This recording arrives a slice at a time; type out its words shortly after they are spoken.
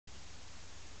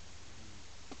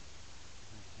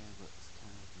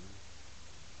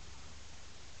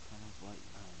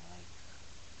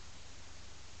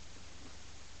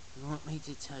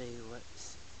need to tell you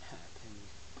what's happened.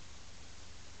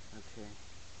 Okay.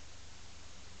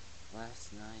 Last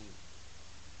night,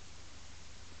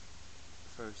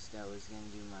 first I was gonna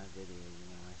do my video,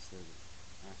 I said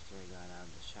after I got out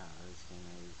of the shower I was getting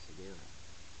ready to do it.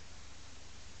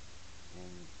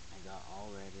 And I got all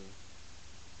ready.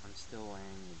 I'm still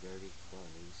wearing the dirty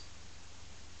clothes.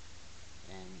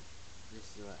 And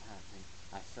this is what happened.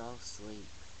 I fell asleep.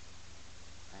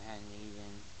 I hadn't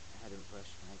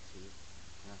brushed my teeth,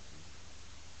 nothing.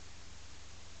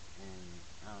 And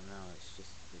I don't know, it's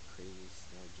just the crazy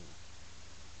schedule.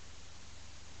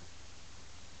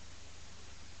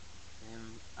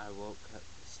 Then I woke up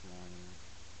this morning,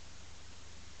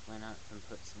 went up and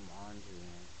put some laundry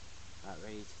in, got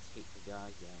ready to take the dog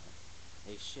out.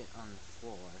 They shit on the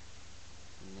floor,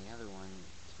 and the other one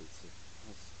takes it.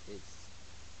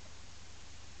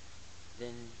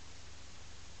 Then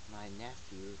my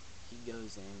nephew, he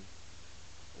goes in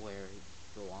where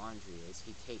the laundry is,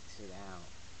 he takes it out,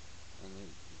 and he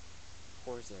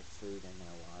pours their food in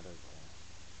their water bowl.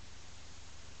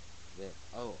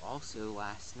 Also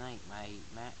last night my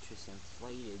mattress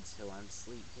inflated, so I'm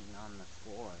sleeping on the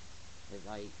floor.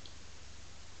 My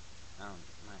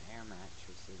air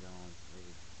mattress is on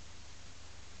free.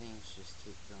 Things just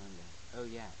keep going down. Oh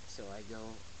yeah, so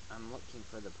I'm looking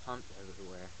for the pump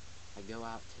everywhere. I go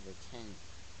out to the tent,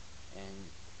 and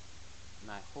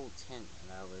my whole tent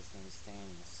that I was going to stay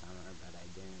in this summer, but I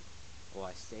didn't. Well,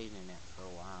 I stayed in it for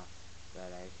a while,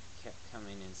 but I kept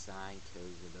coming inside because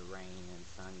of the rain and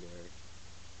thunder,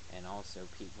 and also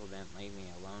people didn't leave me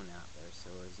alone out there,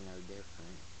 so it was no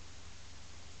different.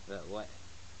 But what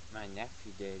my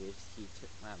nephew did is he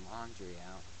took my laundry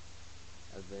out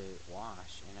of the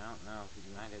wash, and I don't know, he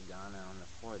might have gone on the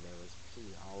floor. There was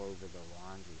pee all over the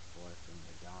laundry floor from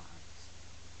the dogs.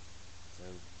 So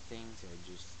things are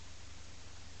just,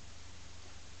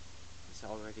 it's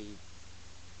already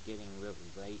getting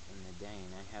really late in the day,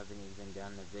 and I haven't even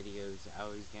done the videos I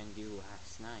was going to do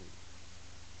last night.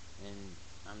 And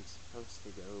I'm supposed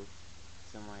to go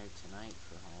somewhere tonight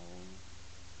for Halloween.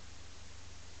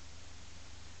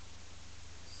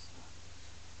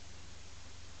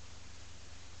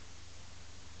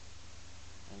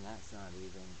 And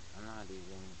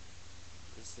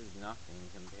this is nothing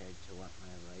compared to what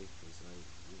my life is like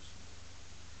usually.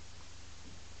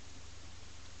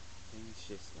 Things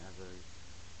just never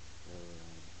go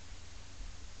right.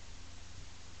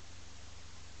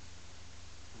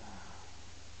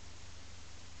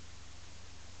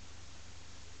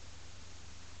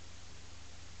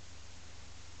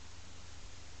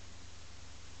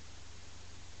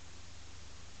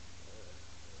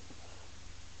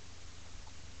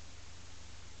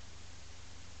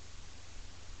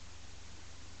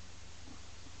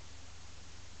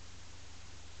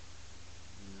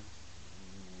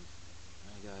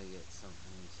 I gotta get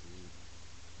something to eat.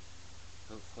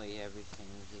 Hopefully everything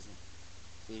doesn't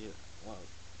feed it. Well,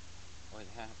 what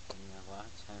happened a lot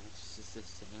of times it's just the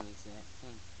same exact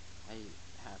thing. I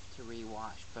have to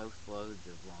rewash both loads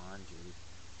of laundry,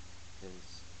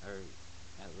 or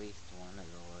at least one of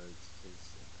the loads,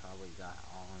 because it probably got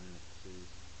all in the pee.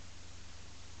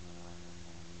 And I went in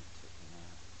there and took it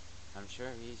out. I'm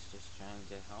sure he's just trying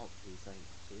to help. He's like,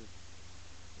 too,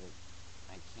 that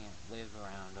I can't live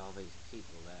around all these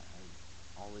people that are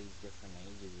all these different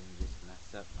ages and just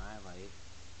mess up my life.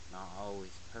 Not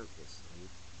always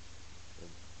purposely, but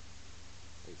it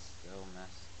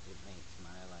makes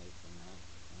my life a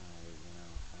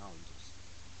nightmare, hell, just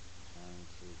trying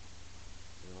to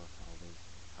deal with all these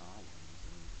problems,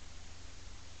 and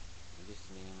I just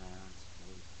need my own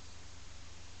space.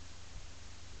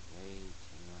 Way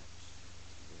too much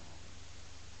to do all this.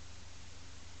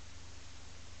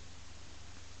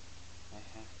 I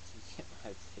have to get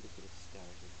my video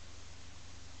started.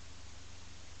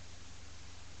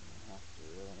 I have to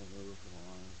really move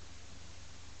along.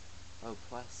 Oh,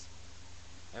 plus,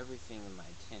 everything in my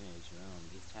tent is ruined.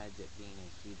 Besides it being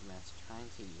a huge mess, trying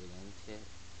to get into it,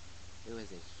 it was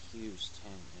a huge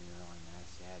tent and really nice.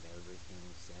 It had everything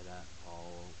set up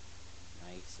all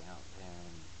nice out there,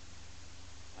 and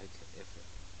if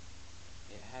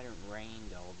it hadn't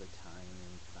rained all the time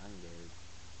and thundered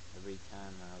every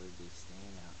time I would be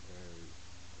staying out there,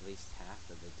 at least half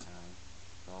of the time.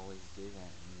 I always do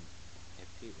that, and if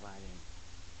people hadn't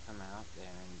come out there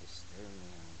and disturb me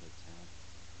all the time,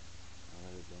 I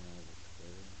would have been able to do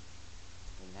it.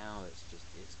 And now it's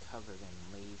covered in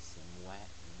leaves and wet,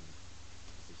 and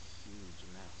it's a huge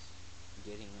mess.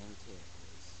 Getting into it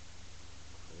was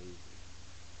crazy.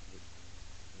 It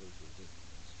was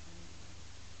ridiculous trying to do it.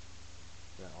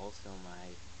 But also my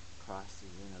Cross the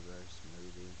Universe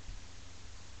movie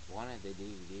one of the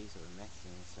DVDs were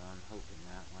missing, so I'm hoping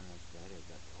that one is better,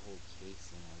 but the whole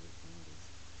case and everything is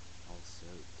all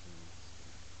soaked and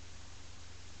stuff.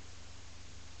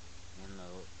 And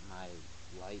my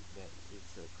light that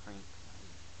it's a crank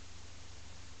light,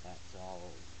 that's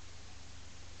all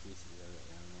pieces of it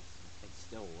are missing. It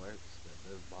still works, but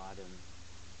the bottom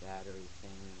battery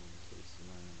thing, in case you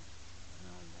want to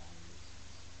know batteries,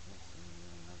 is missing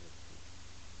another piece.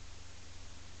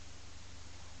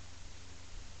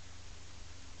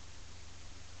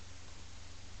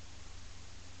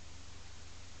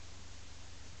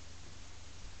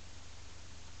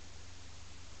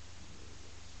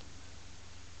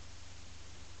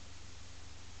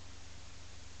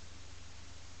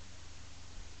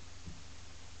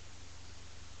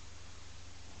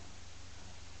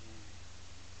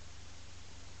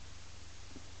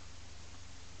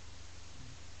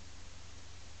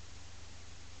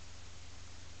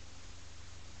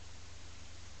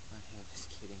 My hair is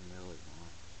getting really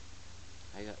long.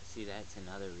 See, that's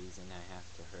another reason I have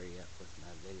to hurry up with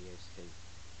my videos, because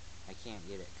I can't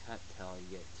get it cut till I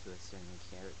get to a certain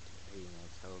character,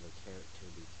 till the character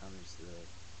becomes the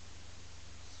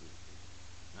super.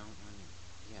 I don't want to,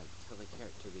 yeah, till the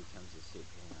character becomes a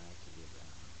superhero, I have to get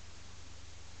that one.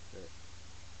 But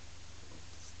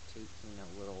it's taking a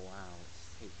little while.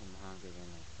 It's taking longer than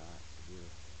I thought to do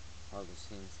all the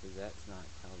scenes, because that's not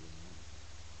till the end.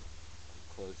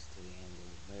 Close to the end of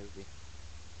the movie.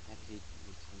 I hate to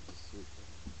become a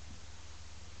superhero.